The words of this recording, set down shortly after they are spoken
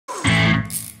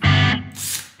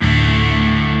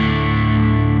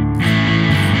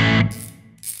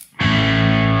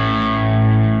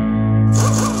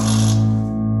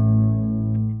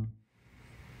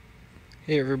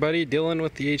Hey everybody, Dylan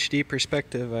with the HD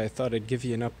Perspective. I thought I'd give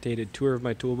you an updated tour of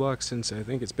my toolbox since I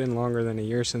think it's been longer than a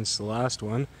year since the last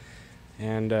one.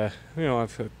 And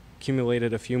I've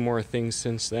accumulated a few more things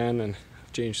since then and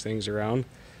changed things around.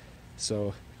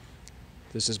 So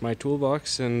this is my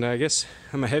toolbox, and I guess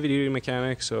I'm a heavy-duty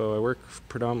mechanic, so I work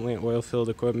predominantly at oil-filled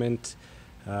equipment,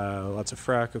 lots of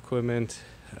frac equipment,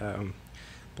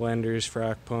 blenders,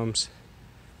 frac pumps,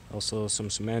 also some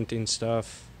cementing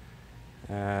stuff.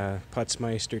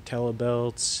 Putzmeister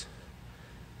telebelts,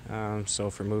 so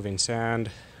for moving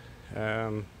sand,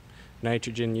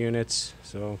 nitrogen units,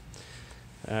 so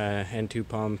N2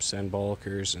 pumps and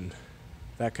bulkers and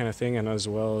that kind of thing. And as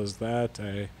well as that,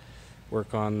 I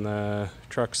work on the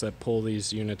trucks that pull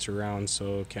these units around,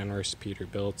 so Kenworth,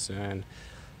 Peterbilts, and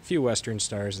a few Western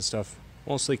Stars and stuff.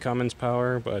 Mostly Cummins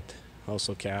power, but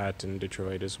also Cat and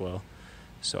Detroit as well.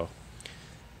 So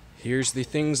here's the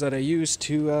things that I use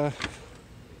to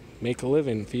make a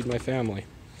living, feed my family.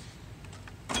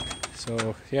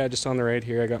 So yeah, just on the right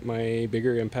here I got my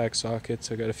bigger impact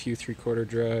sockets. I got a few 3/4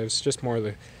 drives, just more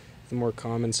the more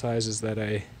common sizes that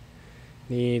I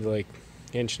need, like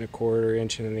 1.25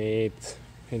 inch, 1.125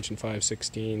 inch and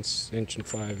 5/16, inch and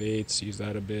 5/8. Use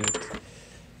that a bit.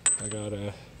 I got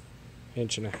a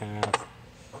 1.5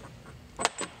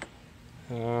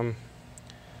 inch.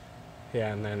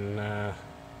 Yeah, and then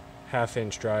 1/2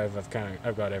 inch drive. I've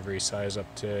got every size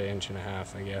up to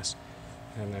 1.5 inch, I guess,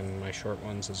 and then my short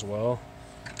ones as well.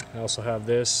 I also have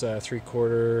this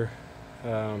 3/4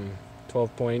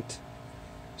 12 point,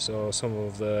 so some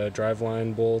of the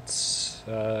driveline bolts,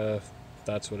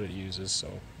 that's what it uses,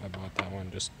 so I bought that one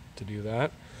just to do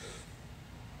that.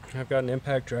 I've got an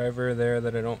impact driver there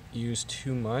that I don't use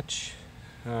too much.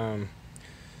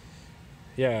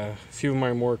 Yeah, a few of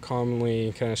my more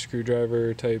commonly kind of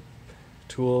screwdriver type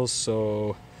tools,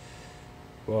 so,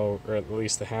 well, or at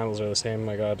least the handles are the same.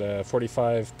 I got a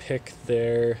 45 pick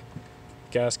there,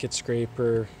 gasket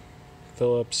scraper,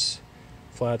 Phillips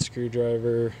flat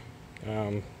screwdriver,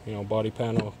 body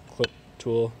panel clip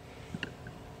tool,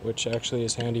 which actually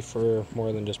is handy for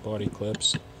more than just body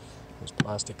clips, those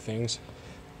plastic things.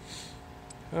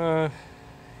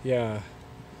 Yeah,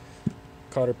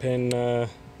 cotter pin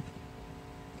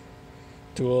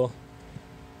tool,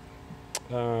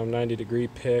 90-degree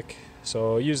pick,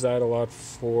 so I use that a lot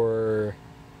for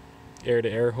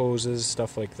air-to-air hoses,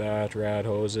 stuff like that, rad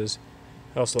hoses.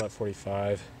 I also have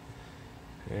 45,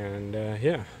 and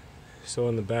yeah, so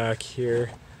in the back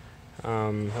here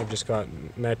I've just got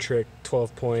metric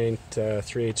 12-point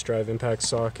 3/8 drive impact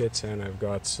sockets, and I've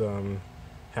got some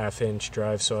 1/2 inch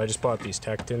drive. So I just bought these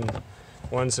Tecton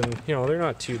ones, and they're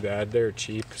not too bad, they're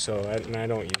cheap, so I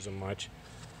don't use them much,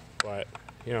 but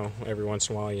every once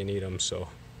in a while you need them, so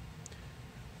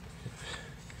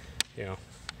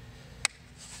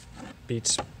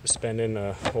beats spending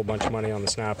a whole bunch of money on the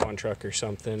Snap-on truck or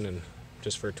something, and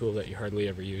just for a tool that you hardly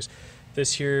ever use.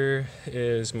 This here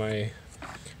is my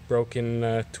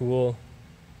broken tool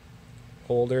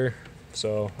holder,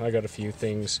 so I got a few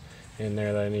things in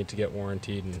there that I need to get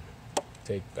warranted and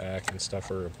take back and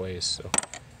stuff or replace. So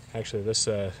actually this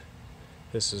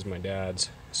is my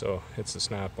dad's, so it's the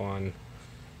Snap-on,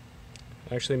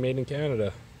 actually made in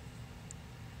Canada.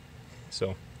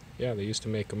 So yeah, they used to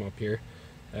make them up here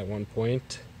at one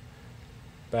point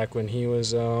back when he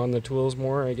was on the tools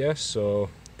more, I guess, so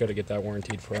got to get that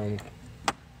warranted for him.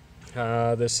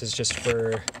 This is just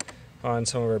for on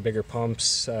some of our bigger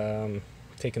pumps,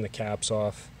 taking the caps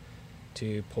off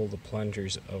to pull the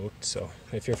plungers out. So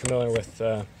if you're familiar with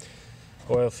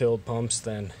oil-filled pumps,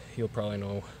 then you'll probably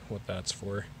know what that's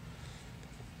for.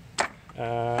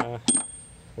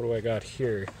 What do I got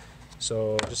here?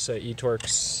 So just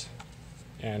eTorx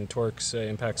and Torx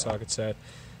impact socket set.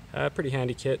 Pretty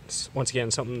handy kit. Once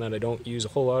again, something that I don't use a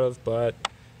whole lot of, but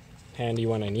handy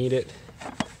when I need it.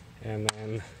 And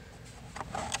then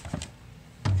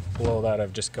below that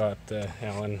I've just got the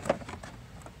Allen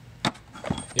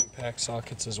impact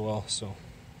sockets as well. So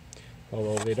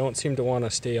although they don't seem to want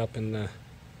to stay up in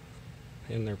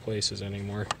their places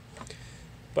anymore,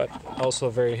 but also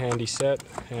a very handy set,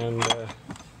 and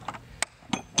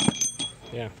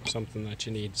yeah, something that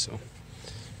you need, so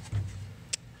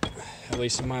at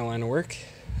least in my line of work.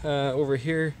 Over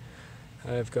here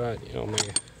I've got my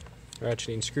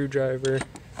ratcheting screwdriver.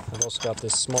 I've also got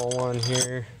this small one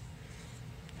here.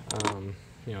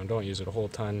 Don't use it a whole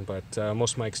ton, but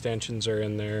most of my extensions are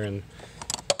in there. And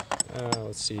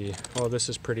let's see, oh, this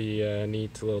is pretty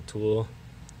neat little tool.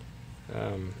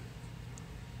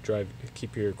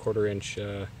 Keep your 1/4 inch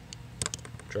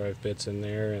drive bits in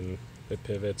there, and the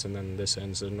pivots, and then this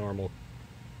end's a normal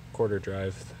 1/4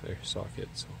 drive socket.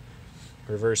 So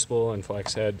reversible and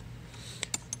flex head.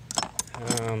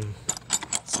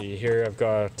 Let's see here, I've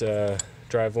got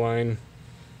driveline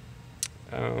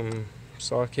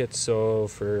sockets, so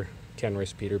for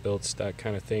Kenworth, Peterbilts, that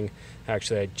kind of thing.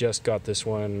 Actually, I just got this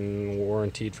one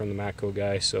warranted from the Matco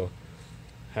guy, so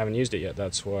haven't used it yet.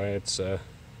 That's why it's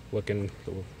looking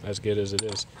as good as it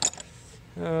is.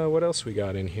 What else we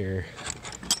got in here?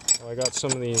 Well, I got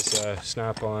some of these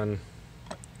Snap-on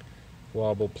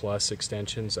Wobble Plus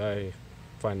extensions. I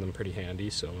find them pretty handy,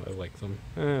 so I like them.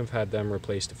 I've had them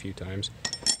replaced a few times.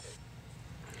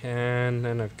 And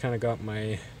then I've kind of got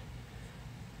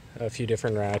a few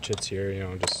different ratchets here, you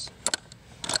know, just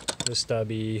the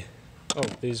stubby. Oh,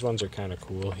 these ones are kind of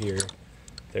cool here.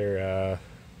 They're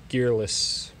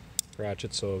gearless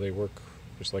ratchets, so they work,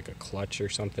 there's like a clutch or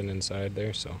something inside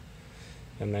there, so,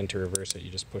 and then to reverse it you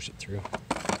just push it through.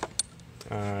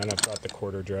 And I've got the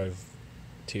quarter drive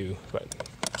too, but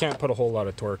can't put a whole lot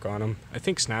of torque on them. I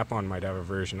think Snap-on might have a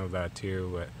version of that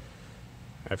too, but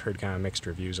I've heard kind of mixed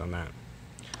reviews on that.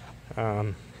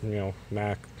 You know,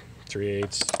 Mac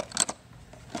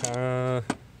 3/8.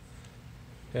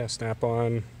 Yeah,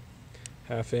 Snap-on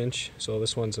 1/2 inch. So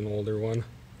this one's an older one.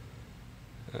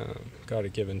 Got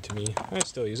it given to me. I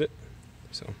still use it.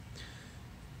 So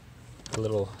a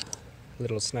little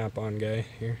Snap-on guy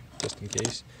here, just in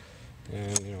case.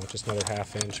 And you know, just another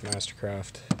 1/2 inch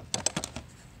Mastercraft,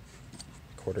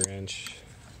 1/4 inch.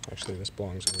 Actually, this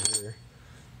belongs over here.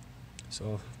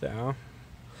 So now,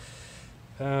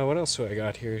 what else do I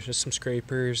got here? Just some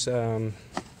scrapers, you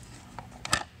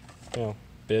know,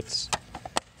 bits,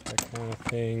 that kind of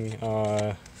thing.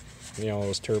 You know,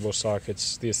 those turbo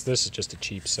sockets. This is just a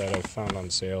cheap set I found on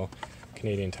sale,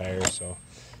 Canadian Tire. So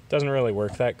it doesn't really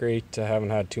work that great. I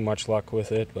haven't had too much luck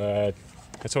with it, but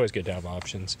it's always good to have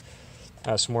options.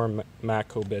 Some more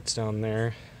Matco bits down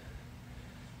there.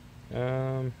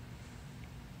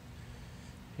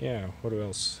 Yeah, what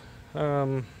else?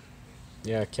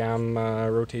 Yeah, cam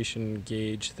rotation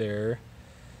gauge there.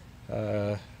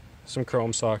 Some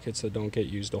chrome sockets that don't get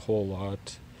used a whole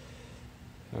lot.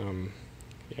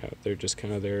 Yeah, they're just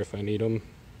kind of there if I need them.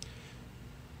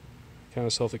 Kind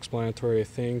of self-explanatory, I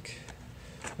think.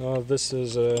 This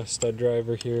is a stud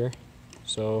driver here.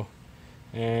 So,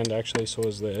 and actually so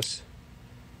is this.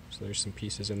 So there's some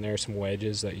pieces in there, some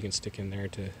wedges that you can stick in there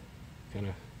to kind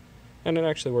of, and it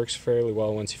actually works fairly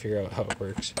well once you figure out how it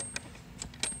works.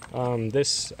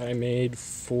 This I made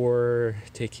for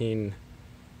taking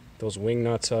those wing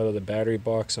nuts out of the battery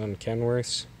box on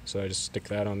Kenworths. So I just stick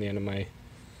that on the end of my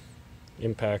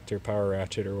impact or power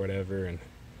ratchet or whatever and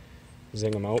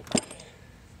zing them out.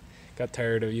 Got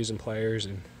tired of using pliers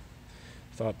and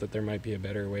thought that there might be a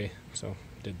better way, so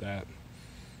did that.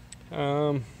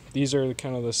 These are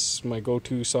kind of my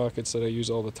go-to sockets that I use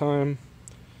all the time.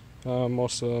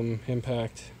 Most of them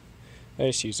impact. I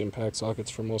just use impact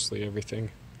sockets for mostly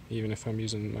everything, even if I'm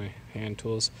using my hand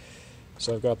tools.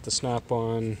 So I've got the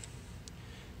Snap-on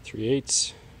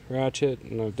 3/8 ratchet,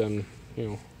 and I've done, you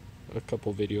know, a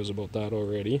couple videos about that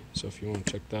already. So if you want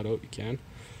to check that out, you can.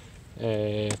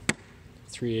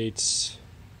 3/8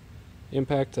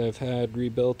 impact I've had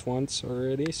rebuilt once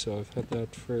already, so I've had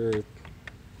that for a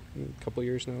couple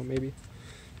years now, maybe.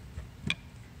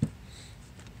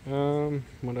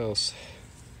 What else?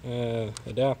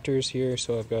 Adapters here,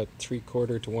 so I've got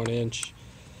 3/4 to 1 inch,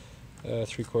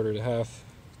 3/4 to half,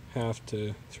 half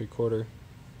to 3/4,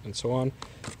 and so on.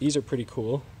 These are pretty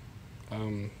cool.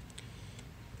 You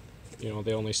know,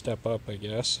 they only step up, I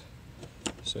guess.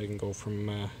 So you can go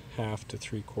from half to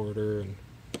 3/4 and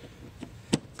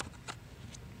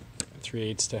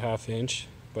 3/8 to 1/2 inch,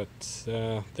 but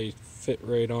they fit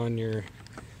right on your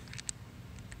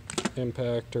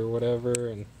impact or whatever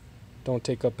and don't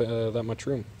take up that much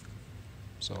room.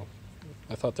 So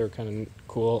I thought they were kind of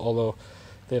cool, although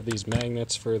they have these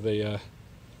magnets for the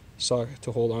socket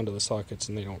to hold onto the sockets,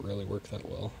 and they don't really work that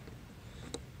well.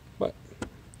 But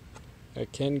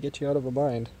it can get you out of a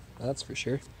bind, that's for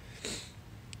sure.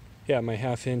 Yeah, my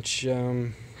 1/2 inch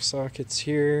sockets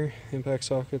here, impact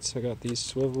sockets. I got these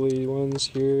swivelly ones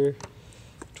here,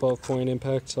 12-point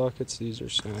impact sockets. These are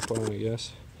Snap-on, I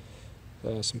guess.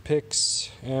 Some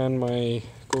picks, and my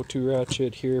go-to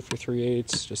ratchet here for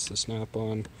 3/8, just the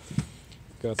Snap-on.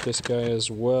 Got this guy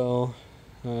as well.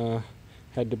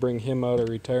 Had to bring him out of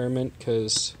retirement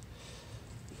because,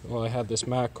 well, I had this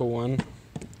Matco one,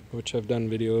 which I've done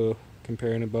video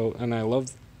comparing about, and I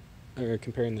love, or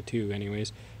comparing the two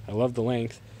anyways. I love the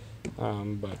length,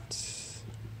 but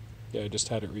yeah, I just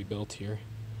had it rebuilt here.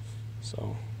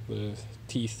 So the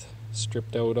teeth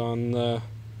stripped out on the,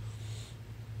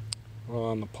 well,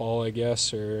 on the pawl, I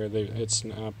guess, or it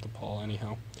snapped the pawl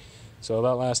anyhow. So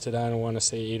that lasted, I don't want to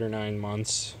say 8 or 9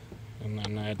 months, and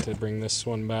then I had to bring this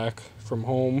one back from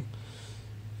home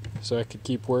so I could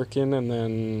keep working, and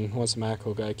then once the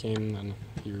Mako guy came, then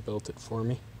he rebuilt it for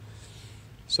me.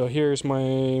 So here's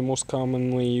my most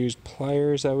commonly used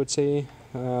pliers, I would say.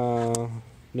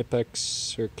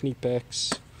 Knipex or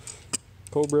Knipex,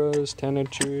 Cobras,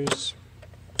 10-inchers,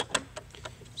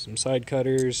 some side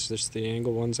cutters, just the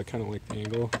angle ones, I kind of like the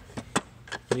angle.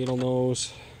 Needle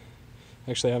nose.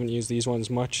 Actually, I haven't used these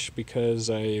ones much because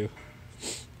I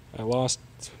lost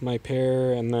my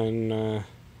pair and then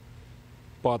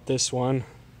bought this one,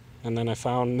 and then I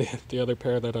found the other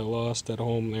pair that I lost at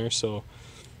home there, so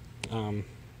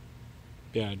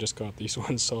yeah, I just got these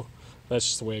ones, so that's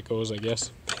just the way it goes, I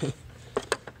guess.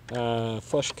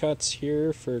 Flush cuts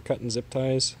here for cutting zip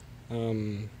ties,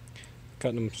 cutting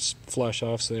them flush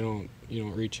off so you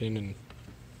don't reach in and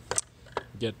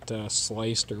get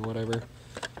sliced or whatever.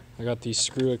 I got these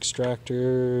screw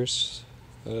extractors,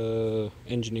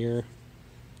 engineer,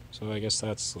 so I guess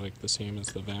that's like the same as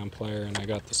the Van plier, and I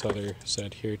got this other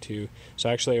set here too. So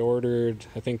actually I ordered,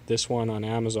 I think, this one on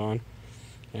Amazon,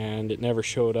 and it never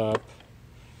showed up,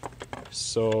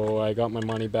 so I got my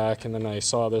money back, and then I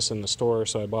saw this in the store,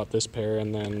 so I bought this pair,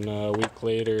 and then a week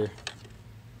later,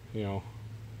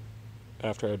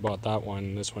 after I had bought that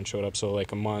one, this one showed up. So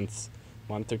like a month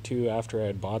or two after I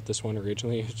had bought this one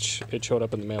originally, it showed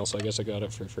up in the mail, so I guess I got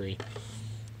it for free.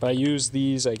 But I use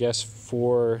these, I guess,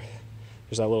 for,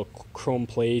 there's that little chrome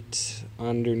plate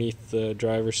underneath the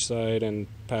driver's side and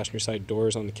passenger side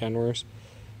doors on the Kenworths,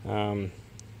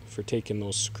 for taking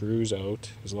those screws out,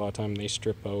 because a lot of time they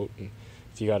strip out, and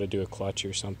if you got to do a clutch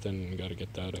or something, you got to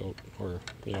get that out, or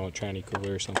a tranny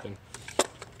cooler or something.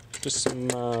 Just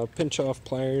some pinch off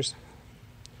pliers.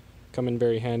 Come in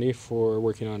very handy for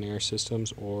working on air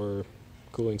systems or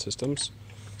cooling systems.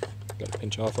 Got to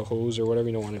pinch off a hose or whatever,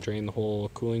 you don't want to drain the whole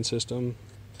cooling system.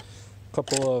 A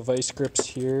couple of vice grips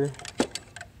here.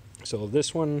 So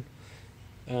this one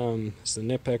is the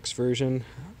Knipex version.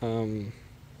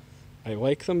 I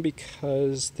like them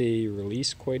because they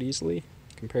release quite easily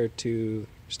compared to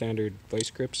standard vice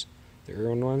grips, the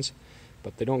Aeron ones,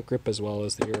 but they don't grip as well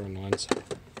as the Aeron ones,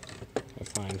 I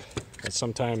find. And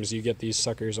sometimes you get these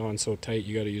suckers on so tight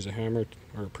you got to use a hammer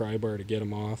or a pry bar to get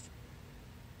them off.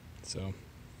 So,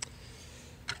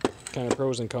 kind of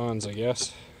pros and cons, I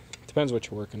guess. Depends what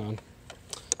you're working on.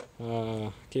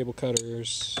 Cable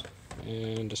cutters,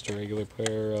 and just a regular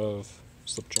pair of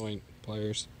slip joint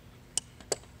pliers.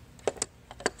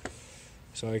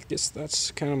 So I guess that's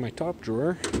kind of my top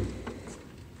drawer.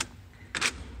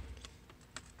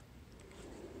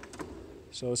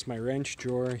 So it's my wrench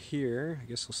drawer here. I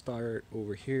guess I'll start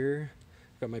over here.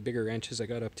 Got my bigger wrenches. I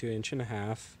got up to 1.5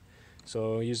 inches.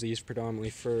 So I use these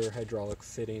predominantly for hydraulic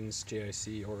fittings,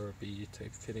 JIC or B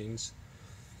type fittings.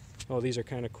 Oh, these are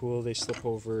kind of cool. They slip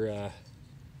over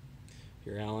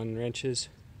your Allen wrenches,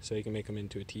 so you can make them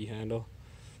into a T-handle.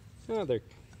 Oh, they're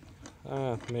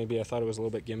maybe I thought it was a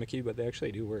little bit gimmicky, but they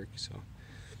actually do work. So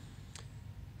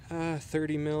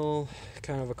 30 mil,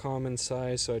 kind of a common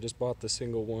size. So I just bought the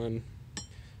single one.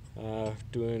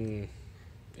 Doing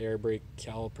air brake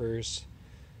calipers.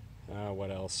 What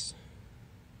else?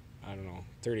 I don't know.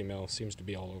 30 mil seems to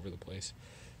be all over the place.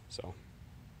 So,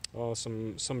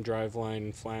 some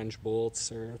driveline flange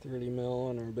bolts are 30 mil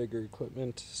on our bigger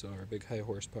equipment, so our big high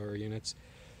horsepower units.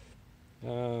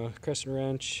 Crescent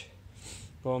wrench.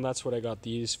 Well, and that's what I got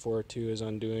these for too, is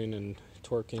undoing and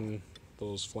torquing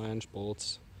those flange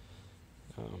bolts.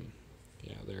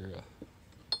 Yeah, they're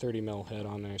 30 mil head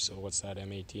on there, so what's that,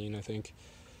 M18 I think.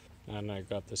 And I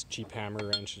got this cheap hammer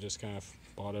wrench. I just kind of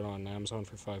bought it on Amazon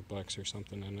for $5 or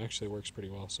something, and it actually works pretty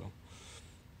well. So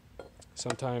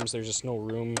sometimes there's just no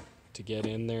room to get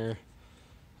in there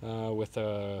with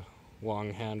a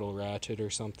long handle ratchet or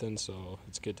something, so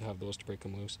it's good to have those to break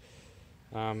them loose.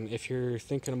 If you're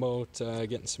thinking about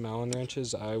getting some Allen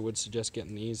wrenches, I would suggest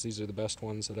getting these. These are the best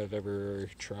ones that I've ever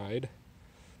tried.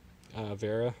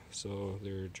 Vera, so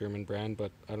they're a German brand,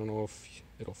 but I don't know if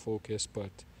it'll focus, but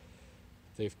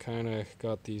they've kind of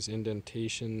got these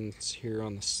indentations here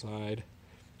on the side,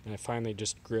 and I find they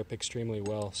just grip extremely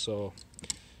well, so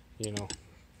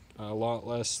a lot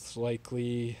less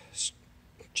likely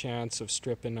chance of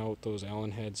stripping out those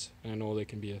Allen heads. I know they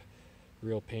can be a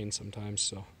real pain sometimes,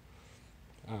 so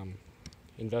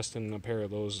invest in a pair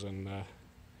of those, and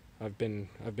I've been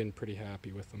pretty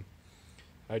happy with them.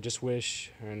 I just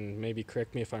wish, and maybe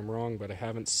correct me if I'm wrong, but I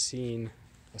haven't seen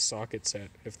a socket set.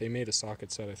 If they made a socket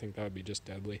set, I think that would be just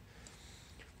deadly.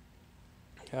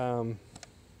 Yeah,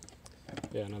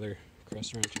 another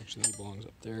crescent wrench, actually belongs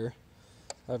up there.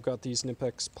 I've got these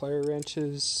Knipex plier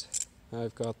wrenches.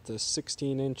 I've got the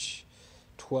 16-inch,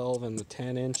 12, and the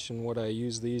 10-inch, and what I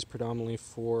use these predominantly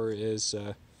for is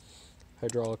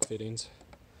hydraulic fittings.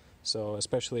 So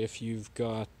especially if you've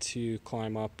got to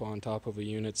climb up on top of a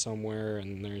unit somewhere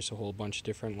and there's a whole bunch of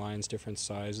different lines, different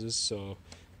sizes, so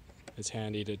it's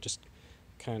handy to just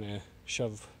kind of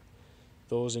shove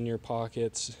those in your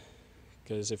pockets,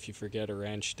 because if you forget a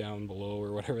wrench down below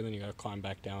or whatever, then you gotta climb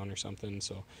back down or something.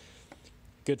 So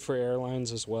good for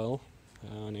airlines as well,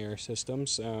 on air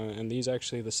systems. And these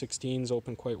actually, the 16s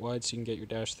open quite wide, so you can get your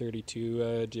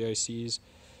 -32 GICs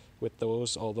with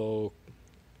those, although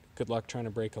good luck trying to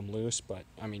break them loose. But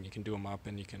I mean, you can do them up,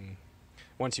 and you can,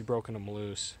 once you've broken them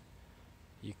loose,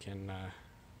 you can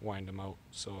wind them out.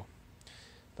 So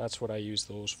that's what I use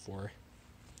those for.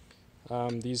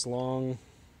 These long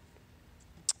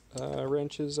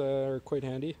wrenches are quite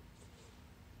handy.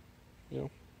 You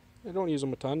know, I don't use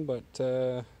them a ton,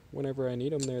 but whenever I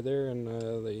need them, they're there, and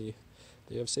they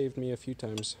have saved me a few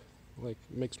times. Like,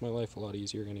 makes my life a lot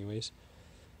easier anyways.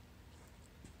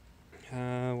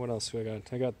 What else do I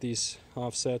got? I got these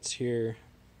offsets here,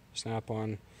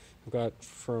 snap-on. I've got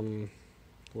from,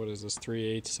 what is this,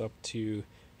 3/8 up to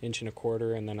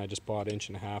 1.25 inch, and then I just bought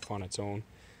 1.5 inch on its own,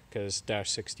 because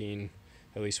 -16,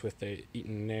 at least with the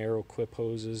Eaton narrow clip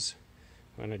hoses,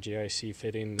 on a GIC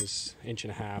fitting is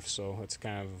 1.5 inch, so it's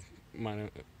kind of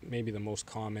maybe the most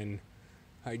common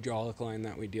hydraulic line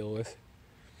that we deal with.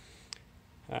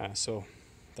 So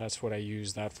that's what I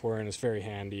use that for, and it's very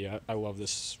handy. I love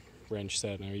this wrench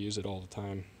set, and I use it all the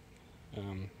time.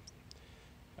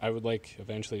 I would like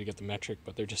eventually to get the metric,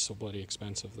 but they're just so bloody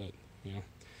expensive that, you know,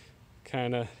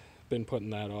 kind of been putting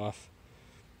that off.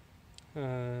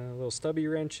 Little stubby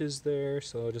wrenches there,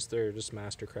 so they're just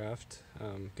Mastercraft,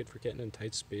 good for getting in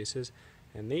tight spaces.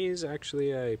 And these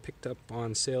actually I picked up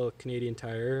on sale at Canadian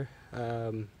Tire.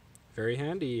 Very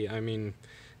handy. I mean,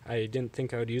 I didn't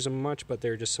think I would use them much, but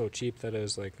they're just so cheap that I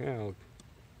was like, oh,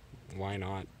 why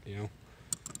not, you know.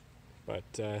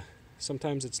 But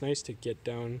sometimes it's nice to get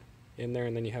down in there,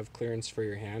 and then you have clearance for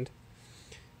your hand.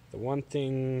 The one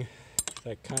thing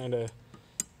that kind of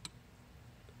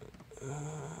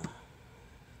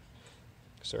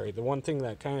the one thing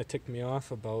that kind of ticked me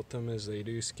off about them is they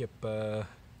do skip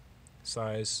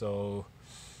size, so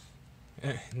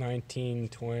 19,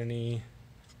 20,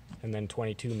 and then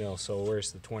 22 mil. So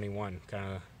where's the 21?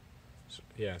 Kind of,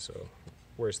 yeah. So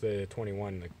where's the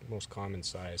 21? The most common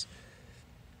size.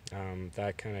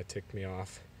 That kind of ticked me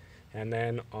off. And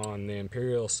then on the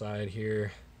Imperial side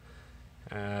here,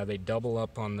 they double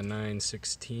up on the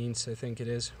 9/16, I think it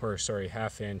is, or sorry,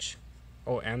 1/2 inch.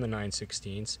 Oh, and the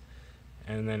 9/16,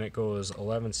 and then it goes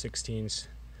 11/16,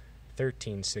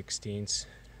 13/16,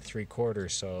 3/4.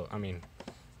 So I mean,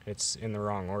 it's in the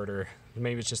wrong order.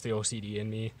 Maybe it's just the OCD in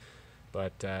me,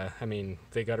 but I mean,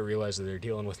 they got to realize that they're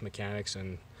dealing with mechanics,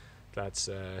 and that's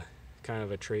kind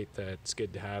of a trait that's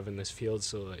good to have in this field,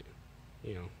 so that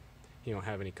you don't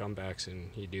have any comebacks and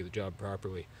you do the job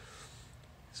properly.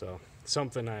 So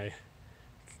something I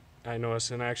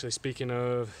noticed. And actually, speaking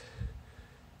of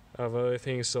other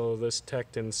things, so this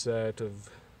Tecton set of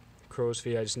crow's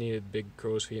feet, I just needed big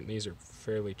crow's feet, and these are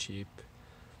fairly cheap,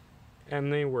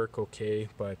 and they work okay,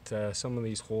 but some of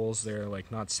these holes, they're like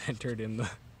not centered in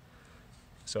the,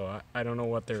 so I don't know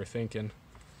what they were thinking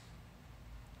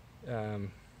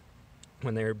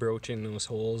when they were broaching those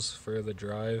holes for the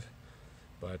drive,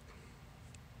 but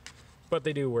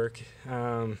they do work.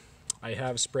 I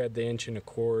have spread the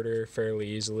 1.25 inch fairly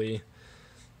easily,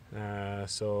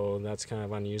 so that's kind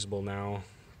of unusable now,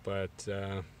 but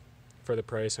for the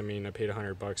price, I mean, I paid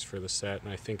 $100 for the set,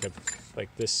 and I think like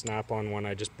this snap-on one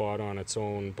I just bought on its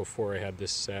own before I had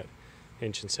this set,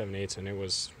 1 7/8, and it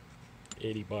was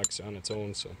 $80 on its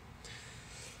own. So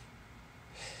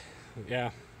yeah,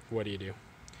 what do you do?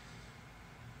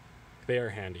 They are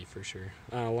handy for sure.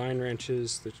 Line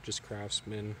wrenches, they're just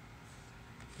Craftsman.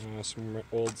 Some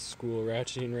old school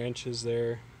ratcheting wrenches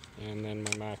there, and then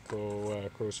my Macro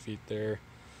crow's feet there.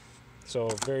 So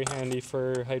very handy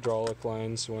for hydraulic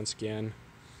lines once again.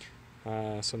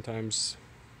 Sometimes,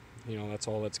 you know, that's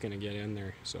all that's going to get in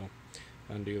there, so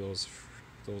undo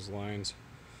those lines.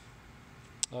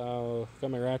 Got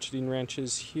my ratcheting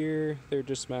wrenches here. They're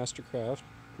just Mastercraft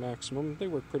Maximum. They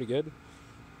work pretty good.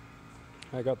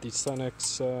 I got these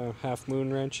Sunex Half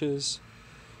Moon wrenches.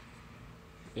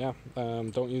 Yeah,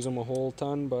 don't use them a whole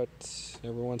ton, but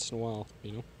every once in a while,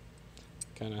 you know,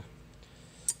 kind of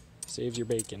saves your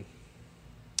bacon.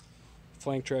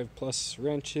 Flank Drive Plus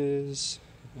wrenches,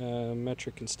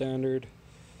 metric and standard,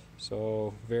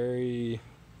 so very,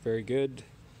 very good.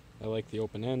 I like the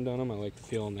open end on them. I like the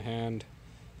feel in the hand.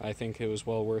 I think it was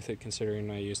well worth it considering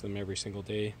I use them every single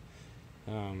day.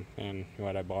 and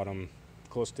what, I bought them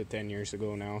close to 10 years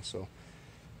ago now, so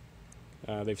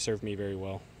they've served me very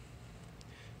well.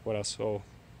 What else? Oh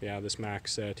yeah, this Mac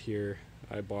set here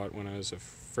I bought when I was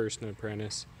first an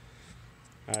apprentice.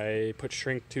 I put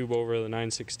shrink tube over the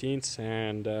 9/16,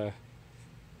 and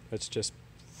that's just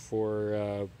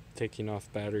for taking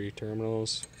off battery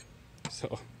terminals,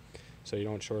 so you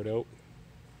don't short out.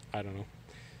 I don't know.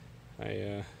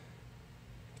 I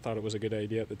thought it was a good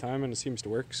idea at the time, and it seems to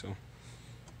work. So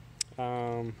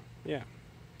yeah,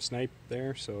 snipe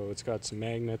there. So it's got some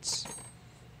magnets.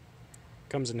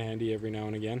 Comes in handy every now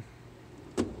and again.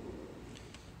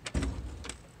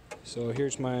 So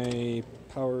here's my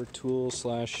power tool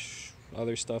 /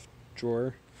 other stuff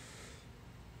drawer.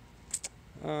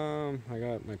 I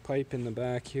got my pipe in the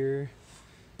back here,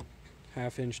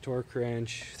 1/2-inch torque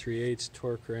wrench, 3/8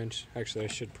 torque wrench. Actually, I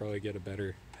should probably get a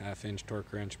better 1/2-inch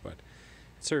torque wrench, but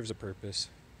it serves a purpose.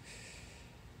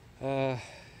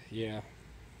 Yeah.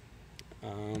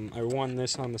 I won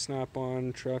this on the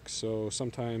Snap-on truck, so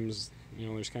sometimes,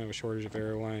 there's kind of a shortage of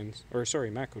airlines, or sorry,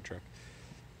 Matco truck.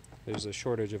 There's a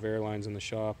shortage of airlines in the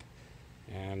shop,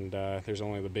 and there's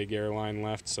only the big airline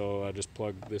left, so I just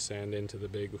plug this end into the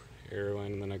big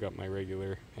airline, and then I got my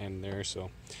regular end there,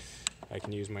 so I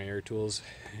can use my air tools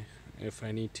if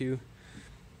I need to.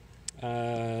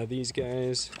 These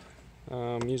guys,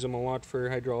 use them a lot for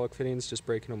hydraulic fittings, just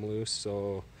breaking them loose,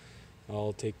 so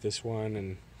I'll take this one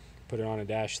and put it on a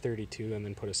dash 32 and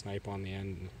then put a snipe on the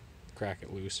end and crack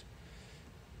it loose.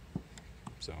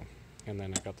 So, and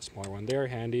then I got the smaller one. They're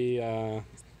handy.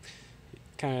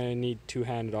 Kind of need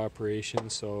two-handed operation,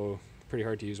 so pretty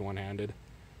hard to use one-handed.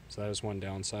 So that is one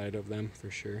downside of them for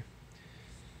sure.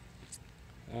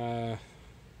 Yeah,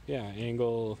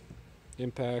 angle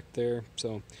impact there.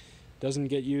 So doesn't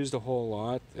get used a whole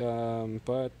lot,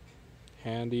 but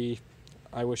handy.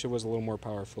 I wish it was a little more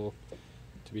powerful,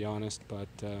 to be honest, but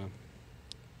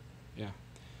yeah,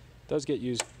 it does get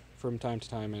used from time to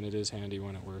time, and it is handy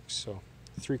when it works. So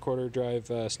 3/4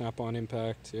 drive snap-on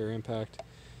impact, air impact.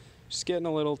 Just getting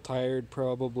a little tired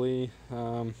probably.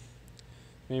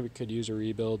 Maybe could use a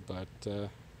rebuild, but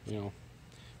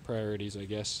priorities, I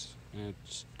guess. And it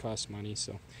just costs money,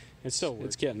 so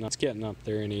it's getting up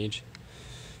there in age.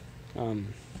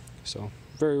 So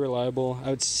very reliable. I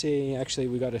would say actually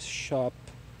we got a shop.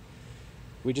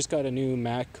 We just got a new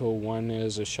Matco one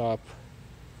as a shop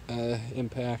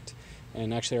impact,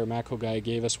 and actually our Matco guy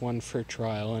gave us one for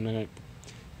trial, and then it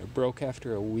broke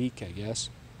after a week, I guess.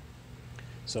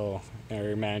 So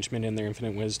our management, in their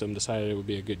infinite wisdom, decided it would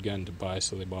be a good gun to buy,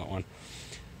 so they bought one.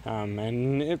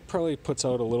 And it probably puts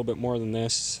out a little bit more than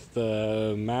this.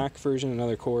 The Mac version,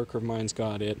 another coworker of mine's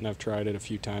got it, and I've tried it a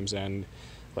few times, and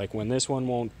like when this one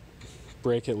won't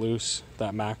break it loose,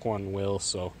 that Mac one will.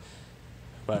 So,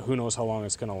 but who knows how long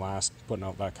it's gonna last putting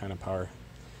out that kind of power.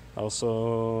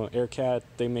 Also, Aircat,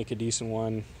 they make a decent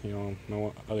one.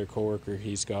 My other coworker,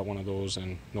 he's got one of those,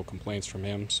 and no complaints from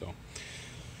him. So,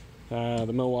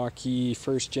 the Milwaukee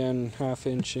first gen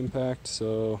 1/2-inch impact.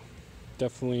 So,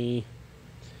 definitely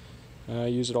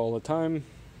use it all the time.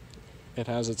 It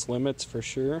has its limits for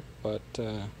sure, but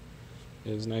it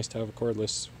is nice to have a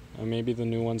cordless. Maybe the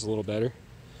new one's a little better.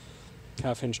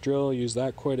 1/2-inch drill, use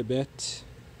that quite a bit.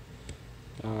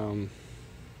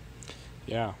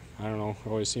 Yeah, I don't know.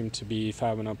 Always seem to be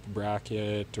fabbing up a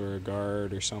bracket or a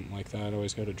guard or something like that.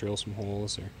 Always got to drill some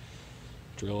holes or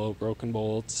drill out broken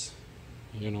bolts,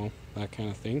 that kind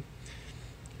of thing.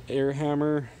 Air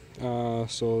hammer.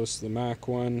 So this is the Mac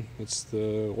one. It's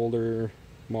the older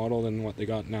model than what they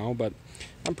got now, but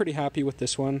I'm pretty happy with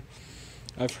this one.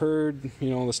 I've heard,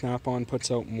 the Snap-on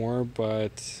puts out more,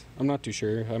 but I'm not too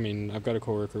sure. I mean, I've got a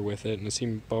coworker with it, and it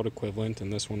seemed about equivalent,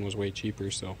 and this one was way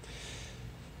cheaper, so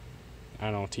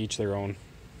I don't know, to each their own.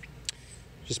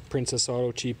 Just Princess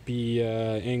Auto cheapy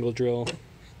angle drill.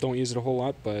 Don't use it a whole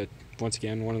lot, but once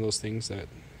again, one of those things that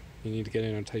you need to get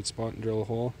in a tight spot and drill a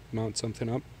hole, mount something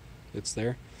up. It's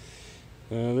there.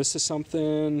 This is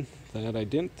something that I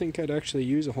didn't think I'd actually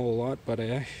use a whole lot, but I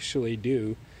actually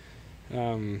do.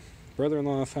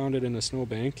 Brother-in-law found it in a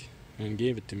snowbank and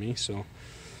gave it to me, so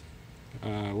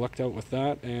lucked out with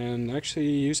that, and actually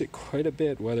use it quite a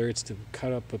bit, whether it's to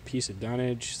cut up a piece of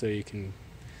dunnage so you can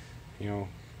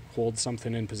hold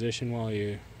something in position while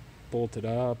you bolt it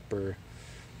up, or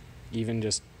even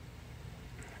just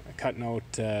cutting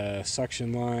out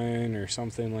suction line or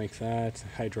something like that.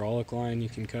 Hydraulic line, you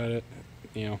can cut it,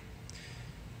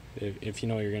 if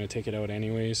you're going to take it out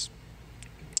anyways.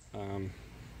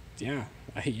 Yeah,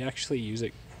 I actually use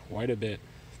it quite a bit.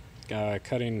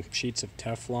 Cutting sheets of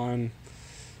Teflon,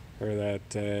 or that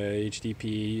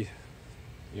HDP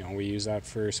you know, we use that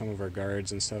for some of our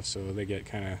guards and stuff, so they get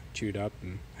kind of chewed up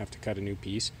and have to cut a new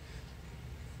piece.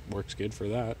 Works good for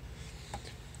that.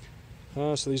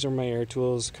 So these are my air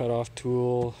tools: cut-off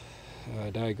tool,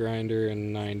 die grinder,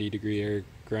 and 90-degree air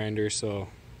grinder. So,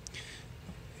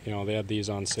 you know, they had these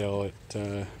on sale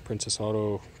at Princess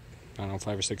Auto, I don't know,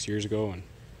 5 or 6 years ago, and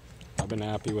I've been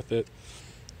happy with it.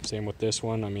 Same with this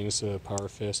one. I mean, it's a Power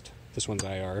Fist. This one's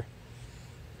IR.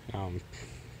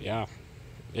 Yeah,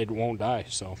 it won't die,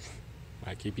 so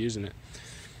I keep using it.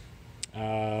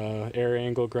 Air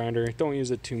angle grinder. Don't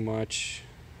use it too much,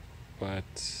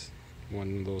 but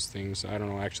one of those things. I don't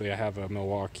know. Actually, I have a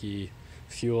Milwaukee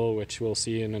Fuel, which we'll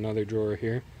see in another drawer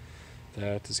here.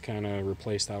 That has kind of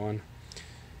replaced that one.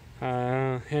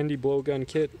 Handy blowgun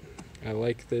kit. I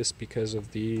like this because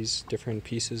of these different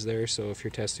pieces there. So if you're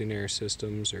testing air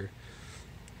systems or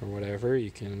whatever,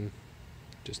 you can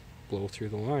just blow through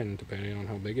the line depending on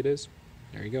how big it is.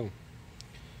 There you go.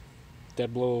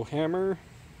 Dead blow hammer,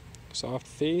 soft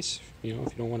face. You know,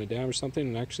 if you don't want to damage something,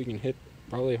 and actually can hit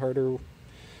probably harder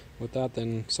with that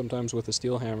than sometimes with a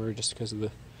steel hammer, just because of the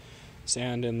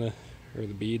sand and the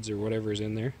beads or whatever is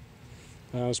in there.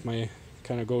 That was my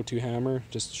kind of go-to hammer,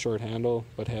 just short handle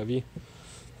but heavy.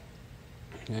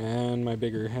 And my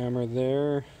bigger hammer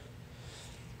there.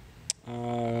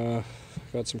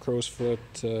 Got some crow's foot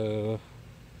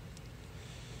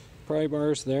pry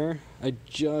bars there. I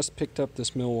just picked up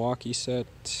this Milwaukee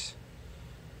set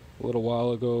a little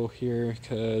while ago here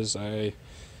because I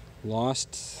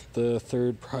lost the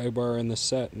third pry bar in the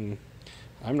set, and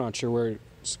I'm not sure where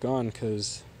it's gone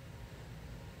because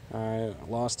I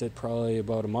lost it probably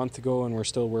about a month ago, and we're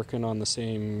still working on the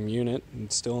same unit.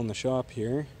 It's still in the shop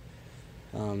here.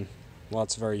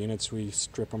 Lots of our units, we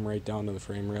strip them right down to the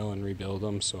frame rail and rebuild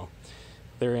them, so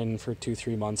they're in for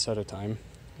 2-3 months at a time,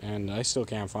 and I still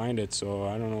can't find it, so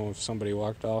I don't know if somebody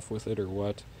walked off with it or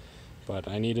what, but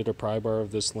I needed a pry bar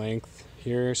of this length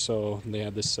here, so they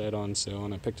had this set on sale,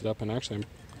 and I picked it up, and actually I'm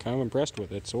kind of impressed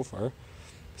with it so far.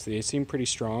 So they seem pretty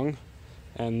strong,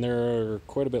 and they're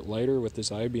quite a bit lighter with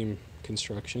this I-beam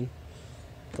construction.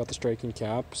 Got the striking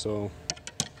cap, so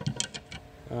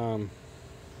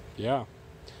yeah.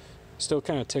 Still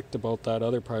kind of ticked about that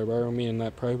other pry bar. Me and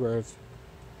that pry bar have,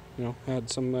 you know,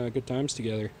 had some good times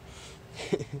together.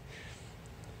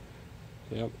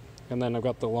 Yep. And then I've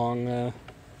got the long,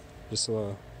 just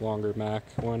a longer Mac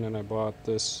one, and I bought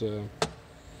this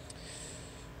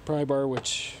pry bar,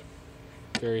 which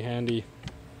very handy.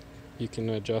 You can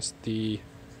adjust the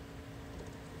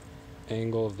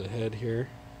angle of the head here,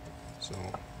 so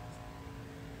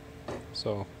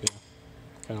yeah,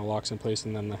 kind of locks in place,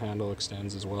 and then the handle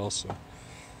extends as well. So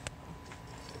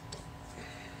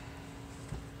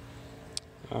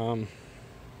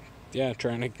yeah,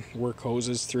 trying to work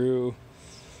hoses through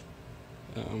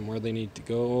where they need to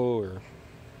go, or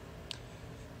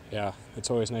yeah, it's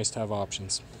always nice to have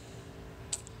options.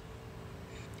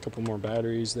 A couple more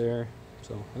batteries there,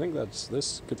 so I think that's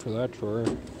this good for that drawer.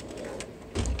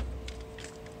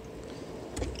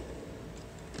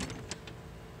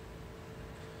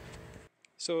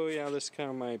 So yeah, this is kind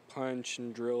of my punch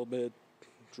and drill bit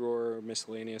drawer,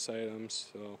 miscellaneous items.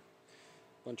 So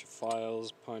a bunch of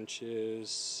files,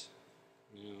 punches,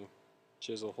 you know,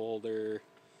 chisel holder,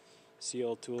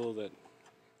 seal tool that,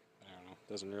 I don't know,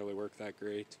 doesn't really work that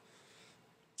great.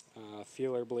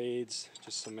 Feeler blades,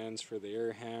 just some ends for the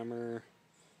air hammer,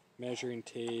 measuring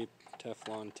tape,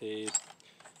 Teflon tape,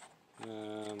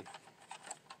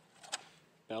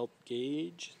 belt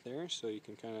gauge there, so you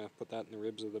can kind of put that in the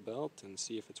ribs of the belt and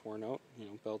see if it's worn out. You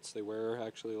know, belts, they wear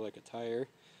actually like a tire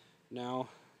now.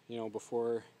 You know,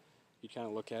 before you kind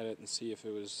of look at it and see if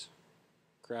it was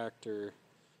cracked or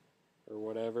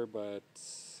whatever, but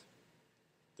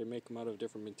they make them out of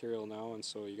different material now, and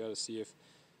so you got to see if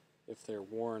they're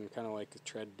worn, kind of like a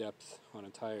tread depth on a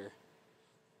tire.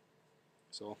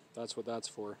 So that's what that's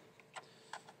for.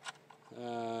 You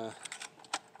know,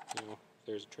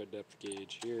 there's a tread depth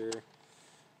gauge here.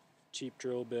 Cheap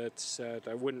drill bit set.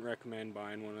 I wouldn't recommend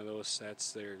buying one of those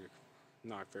sets. They're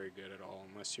not very good at all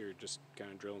unless you're just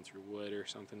kind of drilling through wood or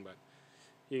something, but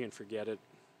you can forget it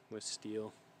with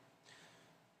steel.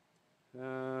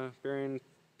 Bearing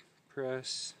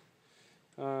press.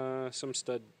 Some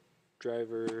stud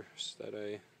drivers that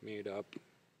I made up.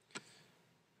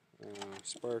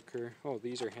 Sparker. Oh,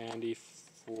 these are handy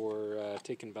for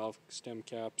taking valve stem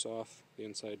caps off the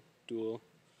inside dual.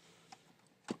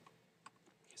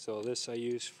 So this I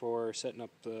use for setting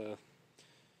up the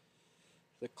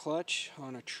clutch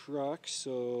on a truck.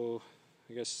 So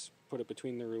I guess put it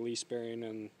between the release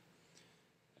bearing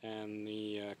and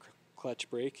the clutch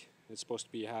brake. It's supposed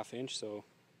to be a 1/2 inch, so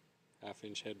 1/2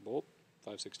 inch head bolt.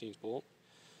 5/16 bolt.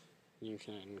 You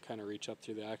can kind of reach up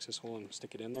through the access hole and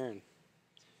stick it in there,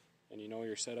 and you know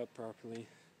you're set up properly.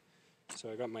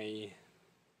 So I got my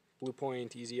Blue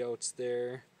Point easy outs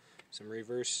there, some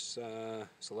reverse,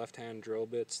 so left-hand drill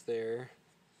bits there,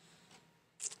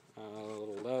 a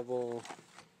little level,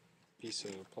 piece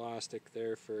of plastic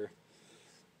there for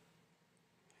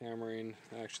hammering.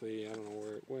 Actually, I don't know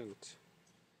where it went.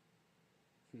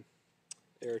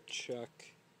 Air chuck,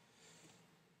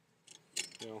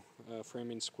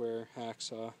 framing square,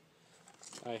 hacksaw.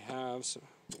 I have, so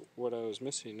what I was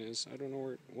missing is, I don't know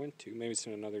where it went to, maybe it's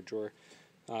in another drawer.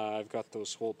 I've got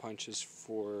those hole punches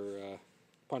for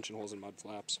punching holes in mud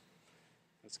flaps.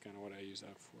 That's kind of what I use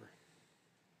that for.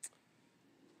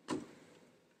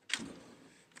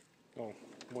 Oh,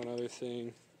 one other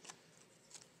thing,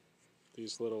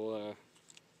 these little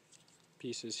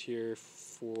pieces here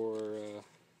for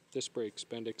disc brakes,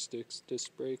 Bendix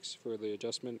disc brakes for the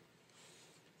adjustment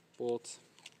bolt.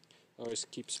 I always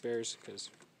keep spares because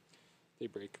they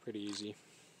break pretty easy.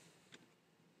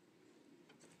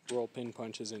 Roll pin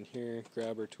punches in here,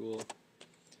 grabber tool.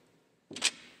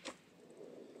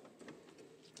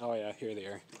 Oh yeah, here they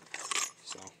are.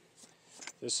 So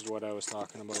this is what I was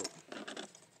talking about.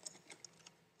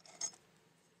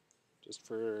 Just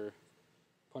for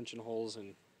punching holes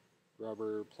in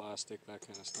rubber, plastic, that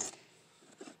kind of stuff.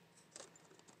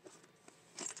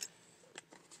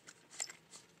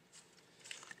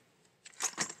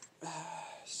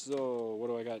 So what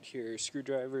do I got here?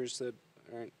 Screwdrivers that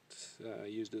aren't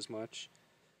used as much,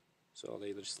 so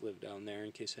they just live down there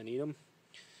in case I need them.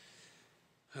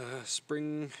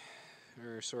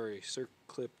 Circ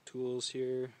clip tools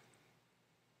here.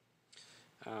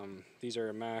 These are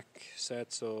a Mac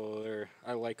set, so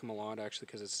I like them a lot actually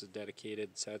because it's a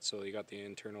dedicated set. So you got the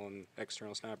internal and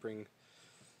external snap ring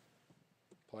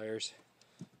pliers,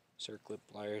 circ clip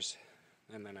pliers,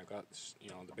 and then I've got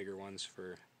the bigger ones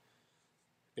for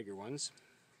bigger ones.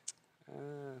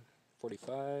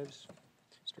 45s,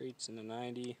 straights in the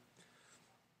 90.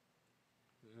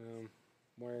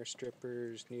 Wire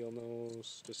strippers, needle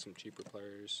nose, just some cheaper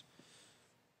pliers.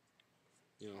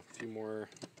 A few more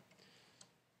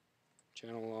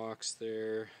channel locks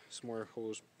there, some more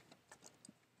hose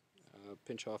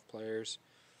pinch off pliers.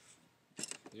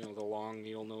 The long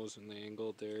needle nose and the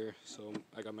angled there. So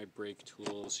I got my brake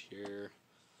tools here,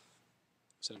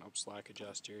 setting up slack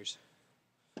adjusters.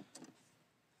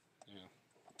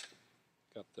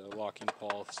 Got the locking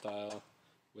pawl style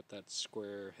with that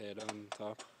square head on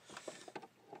top.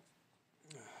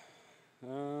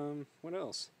 What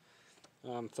else?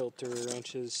 Filter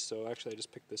wrenches. So actually I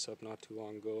just picked this up not too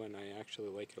long ago and I actually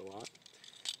like it a lot.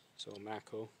 So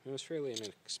Mako. It was fairly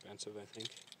inexpensive, I think.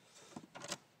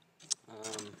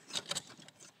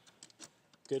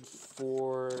 Good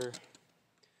for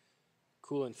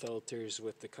coolant filters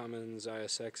with the Cummins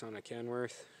ISX on a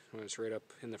Kenworth when it's right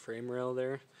up in the frame rail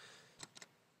there.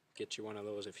 Get you one of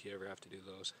those if you ever have to do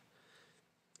those.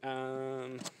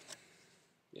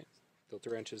 Yeah, filter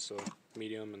wrenches, so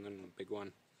medium and then big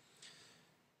one.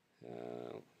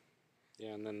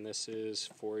 Yeah, and then this is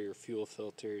for your fuel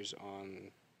filters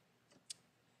on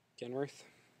Kenworth.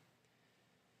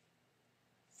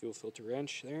 Fuel filter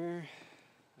wrench there.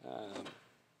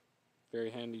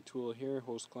 Very handy tool here,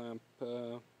 hose clamp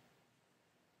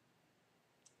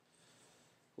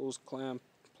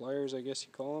pliers, I guess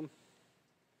you call them.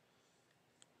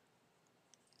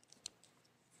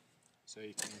 So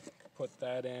you can put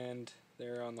that end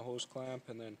there on the hose clamp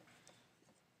and then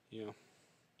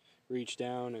reach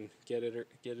down and get it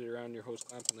around your hose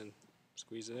clamp and then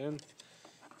squeeze it in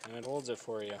and it holds it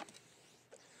for you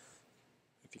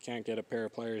if you can't get a pair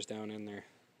of pliers down in there.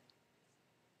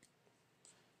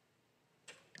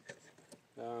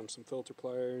 Some filter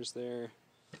pliers there,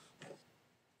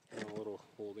 and a little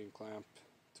holding clamp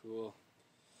tool.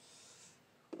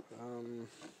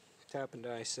 Tap and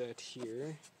die set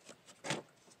here.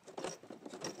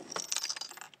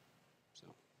 So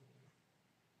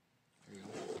there you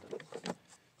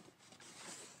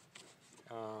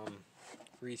go.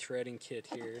 Rethreading kit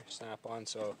here, Snap-on.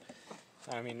 So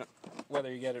I mean,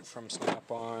 whether you get it from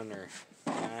Snap-on or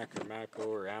Mac or Mako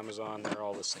or Amazon, they're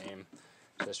all the same,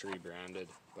 just rebranded,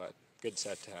 but good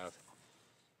set to have.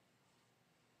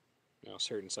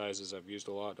 Certain sizes I've used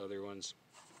a lot, other ones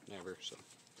never, so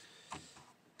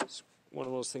it's one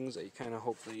of those things that you kind of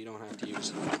hopefully you don't have to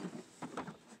use.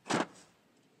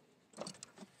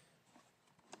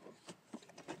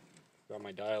 Got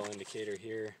my dial indicator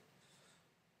here,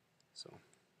 so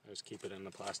I just keep it in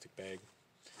the plastic bag.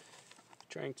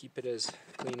 Try and keep it as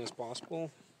clean as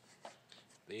possible.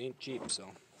 They ain't cheap, so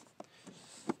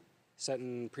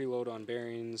setting preload on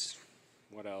bearings,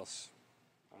 What else?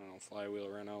 I don't know, flywheel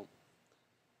run out.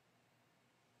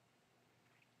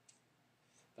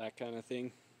 That kind of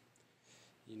thing.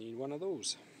 You need one of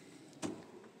those.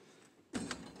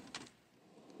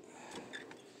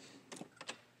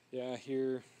 Yeah,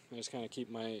 here I just kind of keep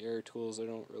my air tools. I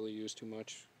don't really use too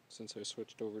much since I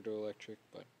switched over to electric,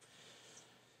 but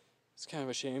it's kind of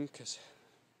a shame because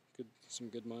some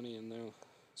good money, and they'll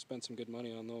spend some good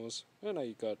money on those, and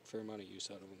I got a fair amount of use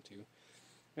out of them too.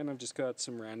 And I've just got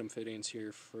some random fittings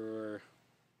here for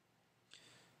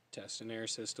testing air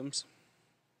systems,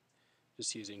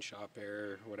 just using shop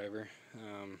air or whatever.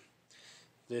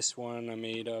 This one I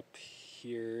made up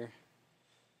here.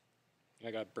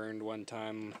 I got burned one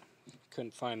time,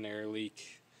 couldn't find an air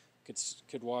leak.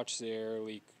 Could watch the air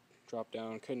leak drop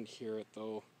down, couldn't hear it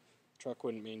though. Truck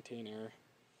wouldn't maintain air,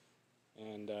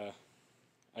 and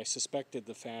I suspected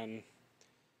the fan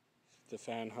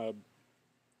hub,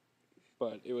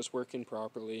 but it was working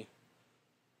properly.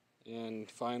 And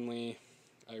finally,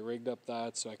 I rigged up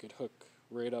that so I could hook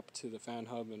right up to the fan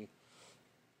hub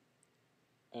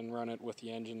and run it with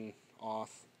the engine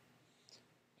off.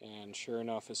 And sure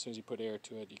enough, as soon as you put air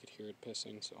to it, you could hear it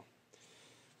pissing. So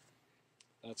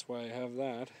that's why I have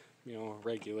that,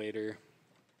 regulator,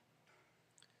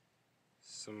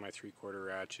 some of my 3/4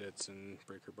 ratchets and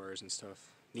breaker bars and stuff,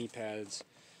 knee pads,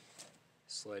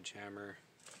 sledgehammer.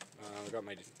 I got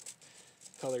my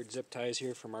colored zip ties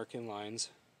here for marking lines.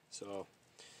 So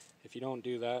if you don't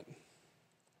do that,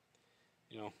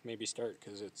 maybe start,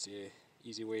 because it's an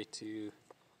easy way to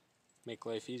make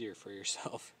life easier for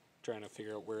yourself. Trying to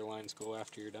figure out where lines go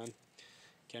after you're done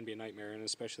can be a nightmare, and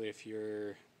especially if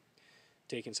you're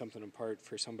taking something apart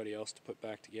for somebody else to put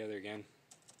back together again.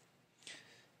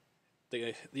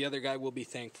 The other guy will be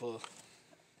thankful.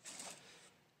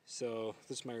 So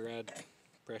this is my rad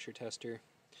pressure tester,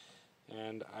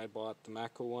 and I bought the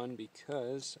Mako one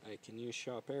because I can use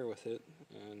shop air with it,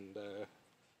 and no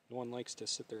one likes to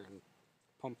sit there and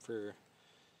pump for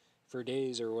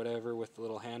days or whatever with the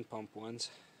little hand pump ones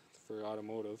for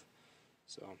automotive.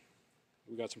 So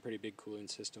we got some pretty big cooling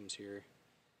systems here,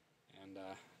 and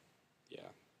yeah,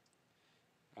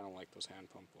 I don't like those hand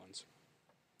pump ones.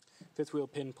 Fifth wheel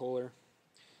pin puller.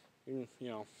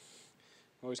 I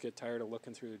always get tired of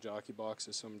looking through the jockey box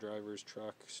of some driver's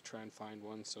trucks, try and find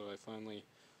one. So I finally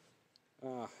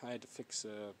I had to fix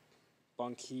a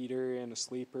bunk heater and a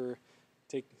sleeper.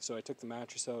 So I took the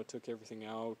mattress out, took everything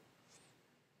out,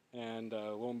 and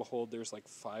lo and behold, there's like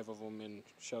 5 of them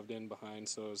shoved in behind.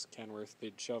 So it was Kenworth.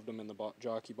 They'd shoved them in the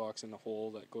jockey box in the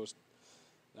hole that goes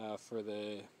for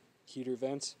the heater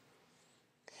vents,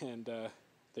 and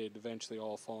they'd eventually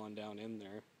all fallen down in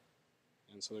there.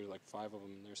 And so there's like 5 of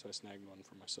them in there, so I snagged one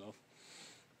for myself.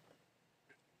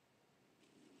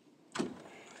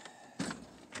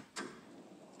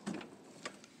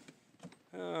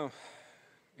 Oh,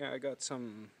 yeah, I got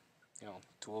some,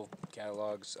 tool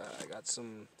catalogs. I got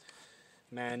some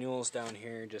manuals down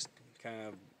here, just kind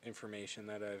of information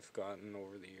that I've gotten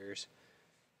over the years.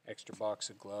 Extra box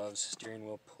of gloves, steering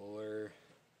wheel puller,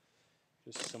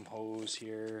 just some hose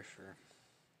here for,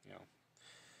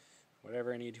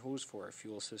 whatever I need hose for,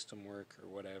 fuel system work or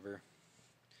whatever.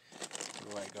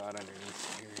 What do I got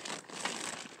underneath here?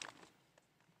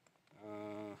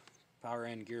 Power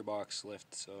end gearbox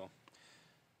lift. So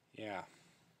yeah,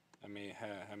 I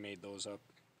made those up,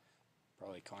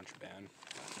 probably contraband.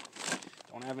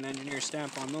 Don't have an engineer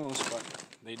stamp on those, but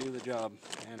they do the job,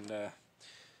 and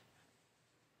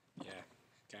yeah,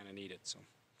 kind of need it. So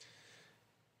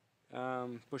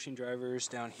bushing drivers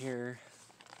down here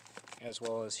as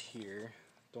well as here.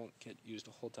 Don't get used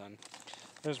a whole ton.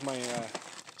 There's my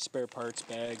spare parts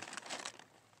bag.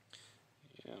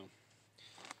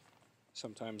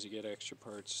 Sometimes you get extra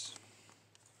parts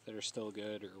that are still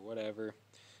good or whatever,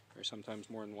 or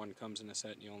sometimes more than one comes in a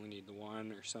set and you only need the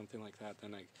one or something like that.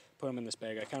 Then I put them in this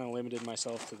bag. I kind of limited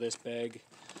myself to this bag.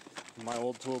 In my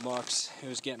old toolbox, it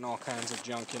was getting all kinds of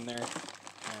junk in there,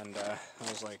 and I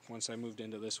was like, once I moved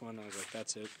into this one, I was like,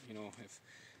 that's it. If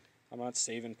I'm not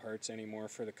saving parts anymore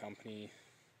for the company,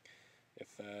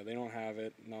 if they don't have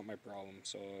it, not my problem,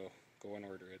 so go and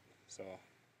order it. So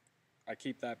I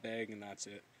keep that bag, and that's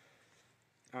it.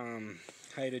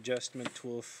 Height adjustment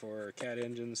tool for cat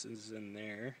engines is in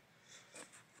there.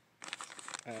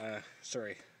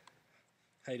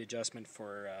 Height adjustment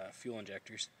for fuel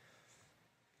injectors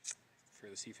for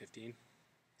the C15.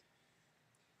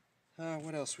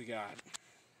 What else we got?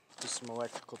 Just some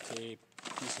electrical tape,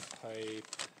 piece of pipe,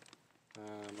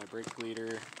 my brake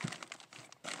bleeder.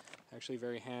 Actually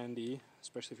very handy,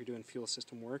 especially if you're doing fuel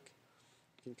system work.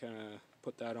 You can kind of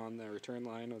put that on the return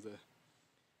line of the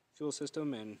fuel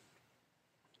system and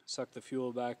suck the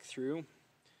fuel back through.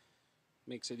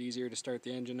 Makes it easier to start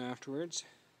the engine afterwards.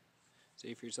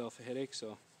 Save yourself a headache,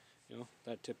 so you know,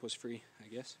 that tip was free, I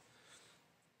guess.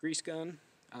 Grease gun.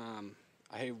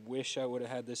 I wish I would have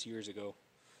had this years ago.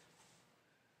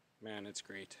 Man, it's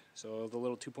great. So the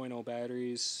little 2.0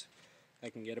 batteries, I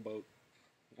can get about,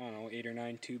 I don't know, 8 or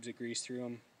 9 tubes of grease through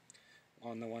them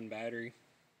on the one battery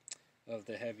of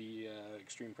the heavy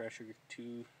extreme pressure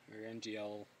 2 or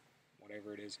NGL,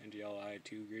 whatever it is, NGLI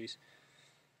 2 grease.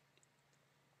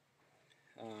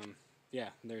 Yeah,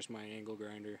 there's my angle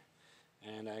grinder,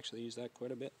 and I actually use that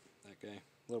quite a bit. That guy.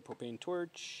 Little propane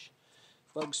torch,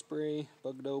 bug spray,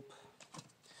 bug dope,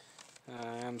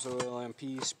 AMSOIL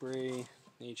MP spray,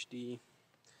 HD,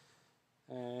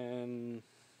 and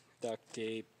duct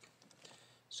tape,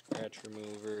 scratch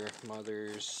remover,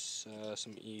 mothers,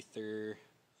 some ether,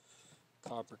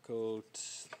 copper coat,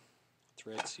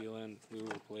 thread sealant, luer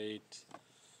plate,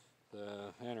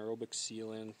 the anaerobic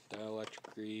sealant,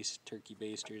 dielectric grease, turkey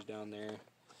basters down there,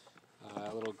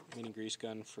 a little mini grease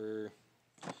gun for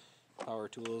power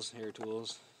tools, hair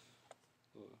tools,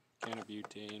 can of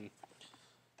butane,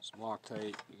 some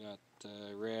Loctite. We got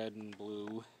red and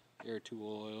blue air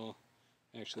tool oil.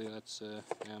 Actually, that's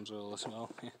AMSOIL as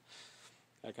well.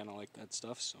 I kind of like that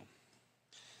stuff, so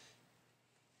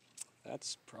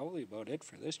that's probably about it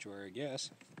for this drawer, I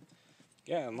guess.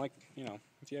 Yeah, and like, you know,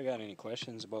 if you got any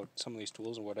questions about some of these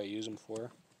tools and what I use them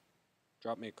for,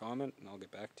 drop me a comment and I'll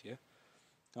get back to you.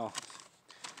 Oh,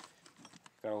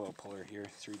 got a little puller here,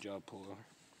 3-job puller.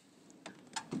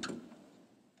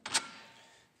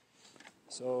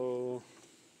 So,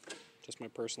 just my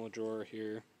personal drawer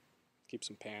here. Keep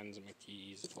some pens and my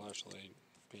keys, flashlight,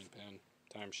 paint pen,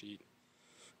 timesheet,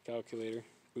 calculator,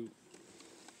 boot,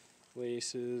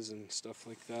 laces and stuff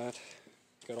like that.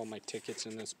 Got all my tickets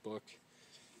in this book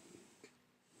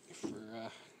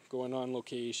for going on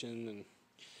location and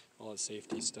all the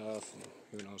safety stuff and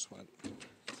who knows what.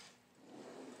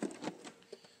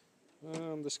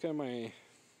 This got my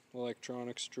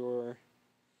electronics drawer,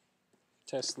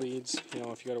 test leads, you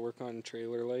know, if you got to work on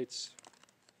trailer lights,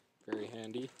 very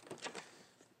handy.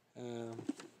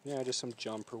 Yeah, just some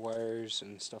jumper wires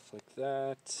and stuff like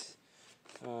that.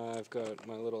 I've got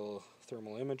my little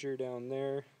thermal imager down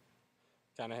there,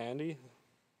 kind of handy.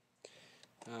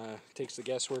 Takes the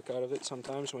guesswork out of it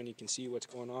sometimes when you can see what's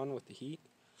going on with the heat.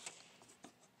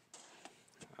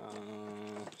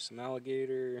 Some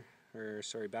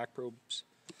back probes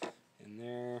in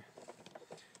there.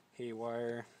 Hay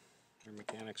wire, or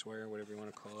mechanics wire, whatever you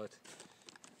want to call it.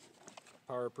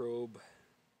 Power probe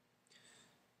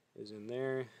is in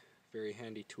there. Very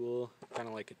handy tool, kind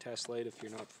of like a test light if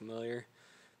you're not familiar.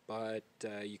 But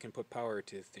you can put power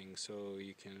to things, so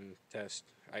you can test,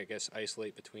 I guess,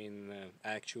 isolate between the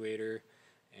actuator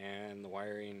and the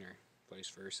wiring, or vice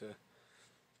versa.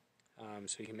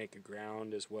 So you can make a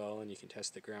ground as well, and you can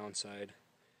test the ground side.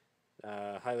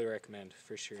 Highly recommend,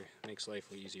 for sure. Makes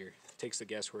life easier. Takes the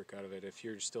guesswork out of it. If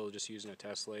you're still just using a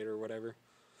test light or whatever,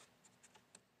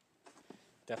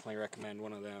 definitely recommend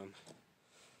one of them.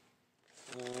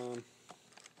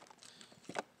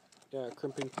 Yeah,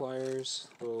 crimping pliers,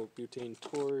 little butane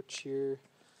torch here,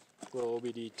 little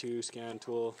OBD2 scan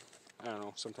tool. I don't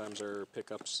know, sometimes our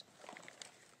pickups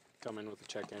come in with a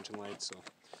check engine light, so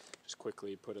just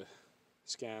quickly put a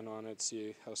scan on it,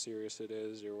 see how serious it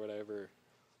is or whatever.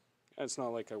 It's not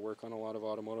like I work on a lot of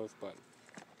automotive, but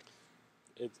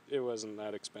it wasn't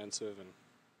that expensive, and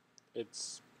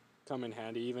it's come in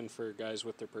handy even for guys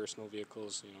with their personal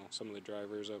vehicles, you know, some of the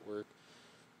drivers at work,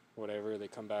 whatever, they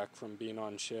come back from being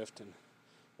on shift and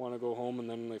want to go home, and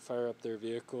then they fire up their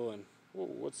vehicle and, whoa,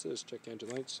 what's this? Check engine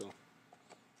light. So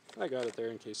I got it there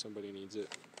in case somebody needs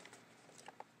it.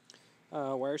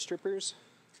 Wire strippers,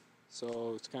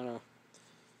 so it's kind of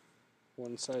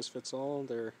one size fits all.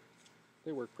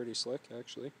 They work pretty slick,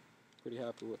 actually. Pretty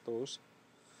happy with those.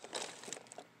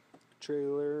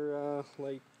 Trailer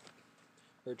light,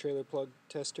 or trailer plug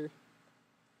tester.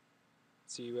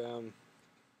 See,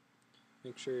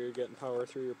 make sure you're getting power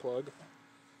through your plug.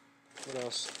 What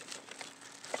else?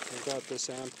 I've got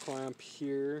this amp clamp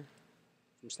here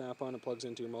from Snap-on. It plugs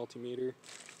into your multimeter.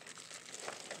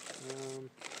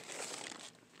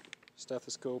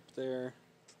 Stethoscope there.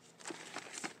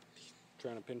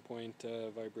 Trying to pinpoint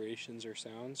vibrations or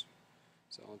sounds.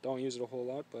 So don't use it a whole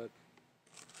lot, but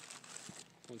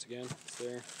once again, it's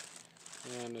there.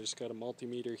 And I just got a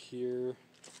multimeter here.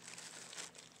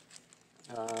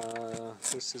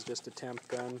 This is just a temp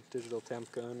gun, digital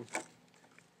temp gun.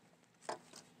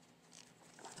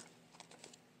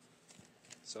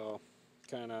 So,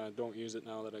 kind of don't use it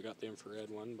now that I got the infrared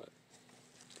one, but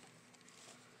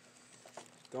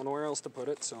don't know where else to put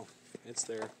it, so it's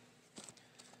there.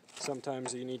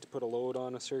 Sometimes you need to put a load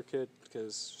on a circuit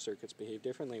because circuits behave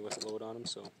differently with a load on them,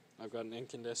 so I've got an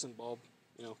incandescent bulb,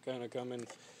 you know, kind of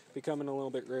becoming a little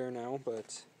bit rare now,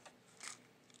 but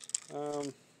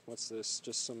what's this?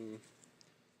 Just some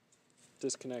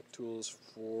disconnect tools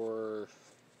for,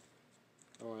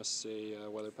 I want to say,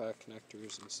 weather pack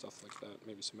connectors and stuff like that,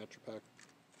 maybe some Epiq.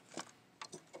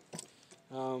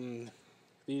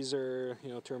 These are, you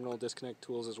know, terminal disconnect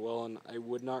tools as well, and I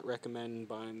would not recommend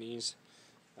buying these.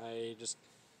 I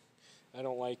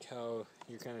don't like how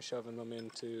you're kind of shoving them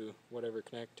into whatever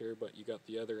connector, but you got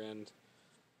the other end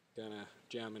kind of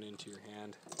jamming into your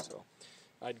hand. So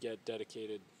I'd get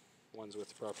dedicated ones with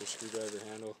the proper screwdriver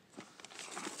handle.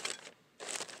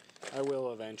 I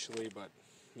will eventually, but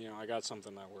you know, I got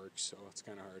something that works, so it's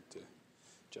kind of hard to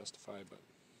justify, but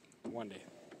one day.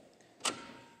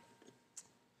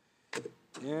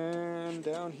 And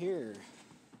down here,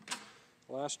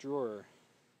 last drawer.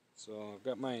 So I've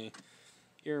got my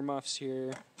ear muffs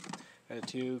here,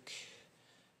 Epiq,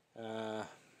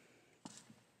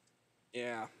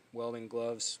 yeah, welding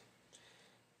gloves.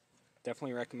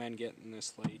 Definitely recommend getting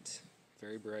this light,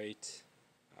 very bright.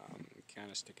 Kind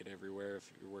of stick it everywhere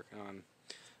if you're working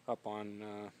up on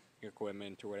your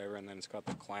equipment or whatever, and then it's got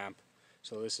the clamp.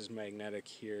 So this is magnetic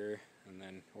here, and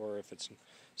then, or if it's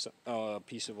a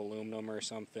piece of aluminum or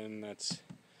something that's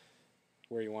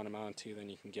where you want to mount to, then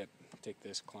you can take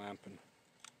this clamp and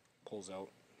pulls out.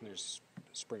 There's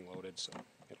spring loaded, so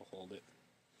it'll hold it.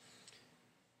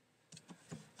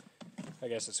 I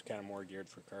guess it's kind of more geared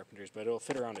for carpenters, but it'll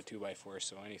fit around a 2x4,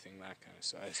 so anything that kind of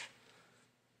size.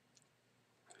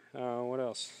 What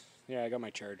else? Yeah, I got my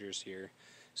chargers here.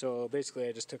 So basically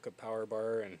I just took a power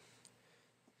bar and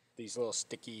these little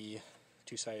sticky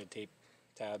two-sided tape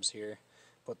tabs here,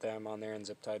 put them on there and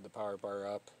zip tied the power bar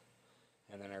up,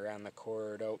 and then I ran the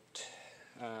cord out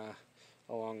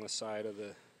along the side of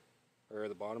the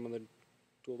bottom of the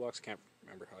toolbox. Can't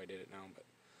remember how I did it now, but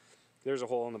there's a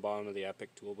hole in the bottom of the Epiq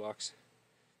toolbox,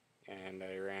 and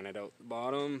I ran it out the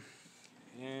bottom,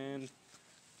 and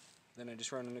then I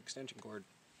just run an extension cord.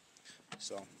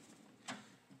 So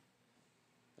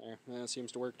there, that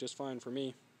seems to work just fine for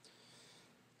me.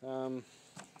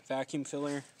 Vacuum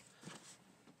filler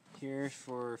here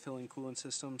for filling coolant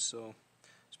systems, so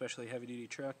especially heavy duty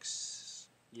trucks,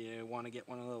 you want to get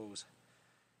one of those.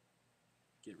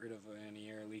 Get rid of any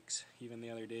air leaks. Even the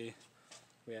other day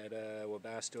we had a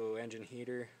Webasto engine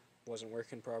heater, wasn't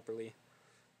working properly,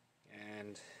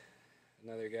 and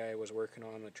another guy was working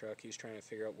on the truck. He was trying to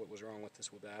figure out what was wrong with this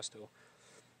Webasto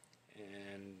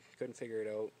and couldn't figure it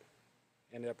out.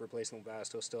 Ended up replacing the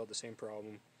Webasto, still had the same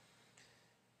problem.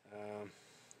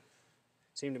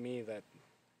 Seemed to me that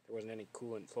there wasn't any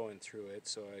coolant flowing through it,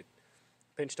 so I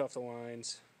pinched off the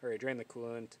lines, or I drained the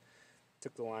coolant,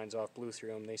 took the lines off, blew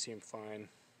through them, they seemed fine.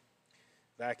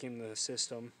 Vacuumed the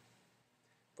system,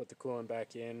 put the coolant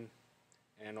back in,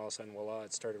 and all of a sudden, voila,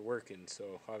 it started working,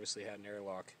 so obviously it had an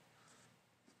airlock.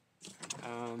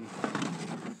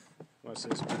 What's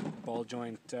this? Ball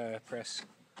joint press.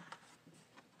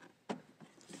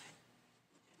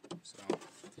 So,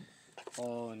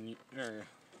 ball and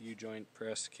U-joint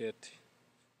press kit.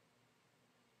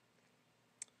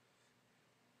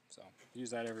 So, use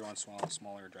that every once in a while,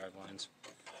 smaller drive lines.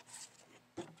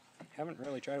 Haven't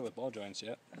really tried it with ball joints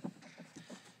yet.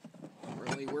 Don't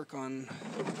really work on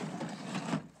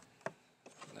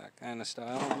that kind of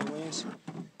style anyways.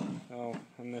 Oh,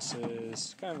 and this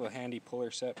is kind of a handy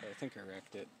puller set, but I think I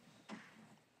wrecked it.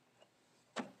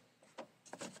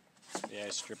 Yeah, I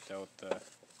stripped out the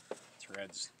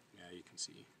threads. Yeah, you can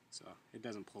see. So it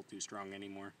doesn't pull too strong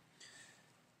anymore.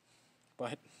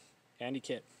 But handy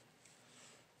kit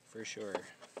for sure.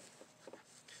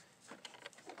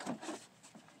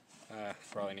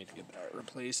 Probably need to get that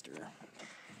replaced or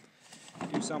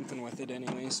do something with it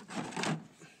anyways.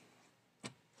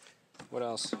 What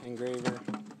else? Engraver.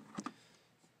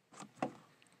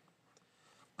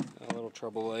 A little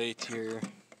trouble light here.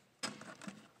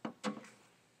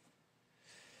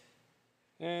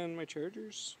 And my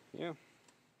chargers, yeah.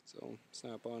 So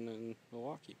Snap-on in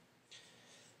Milwaukee.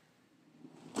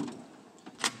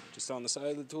 Just on the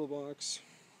side of the toolbox.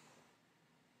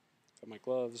 Got my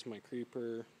gloves, my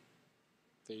creeper,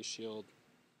 face shield,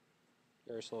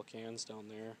 aerosol cans down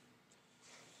there.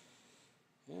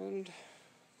 And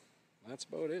that's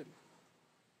about it.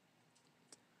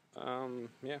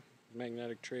 Yeah,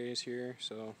 magnetic trays here,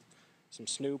 so some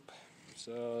Snoop.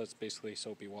 So it's basically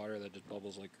soapy water that just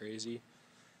bubbles like crazy.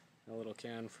 A little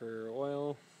can for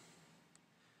oil.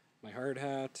 My hard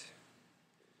hat.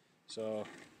 So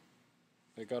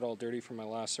I got all dirty from my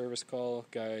last service call.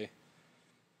 Guy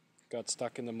got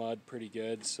stuck in the mud pretty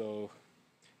good, so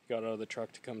he got out of the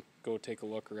truck to go take a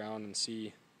look around and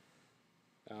see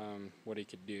what he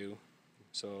could do.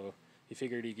 So he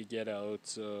figured he could get out,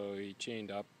 so he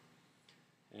chained up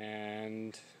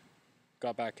and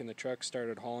got back in the truck,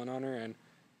 started hauling on her, and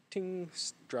ting,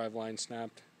 drive line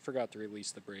snapped. Forgot to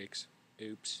release the brakes.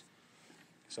 Oops.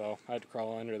 So I had to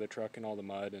crawl under the truck in all the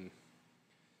mud,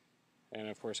 and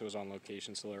of course it was on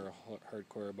location, so they were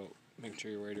hardcore about making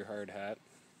sure you wear your hard hat.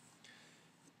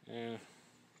 And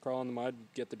crawl in the mud,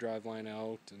 get the drive line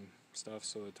out and stuff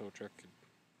so the tow truck could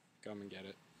come and get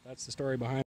it. That's the story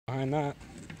behind that,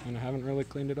 and I haven't really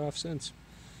cleaned it off since.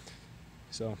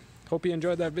 So hope you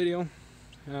enjoyed that video.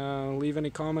 Leave any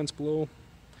comments below,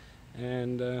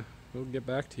 and we'll get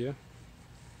back to you.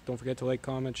 Don't forget to like,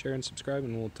 comment, share, and subscribe,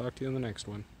 and we'll talk to you in the next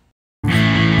one.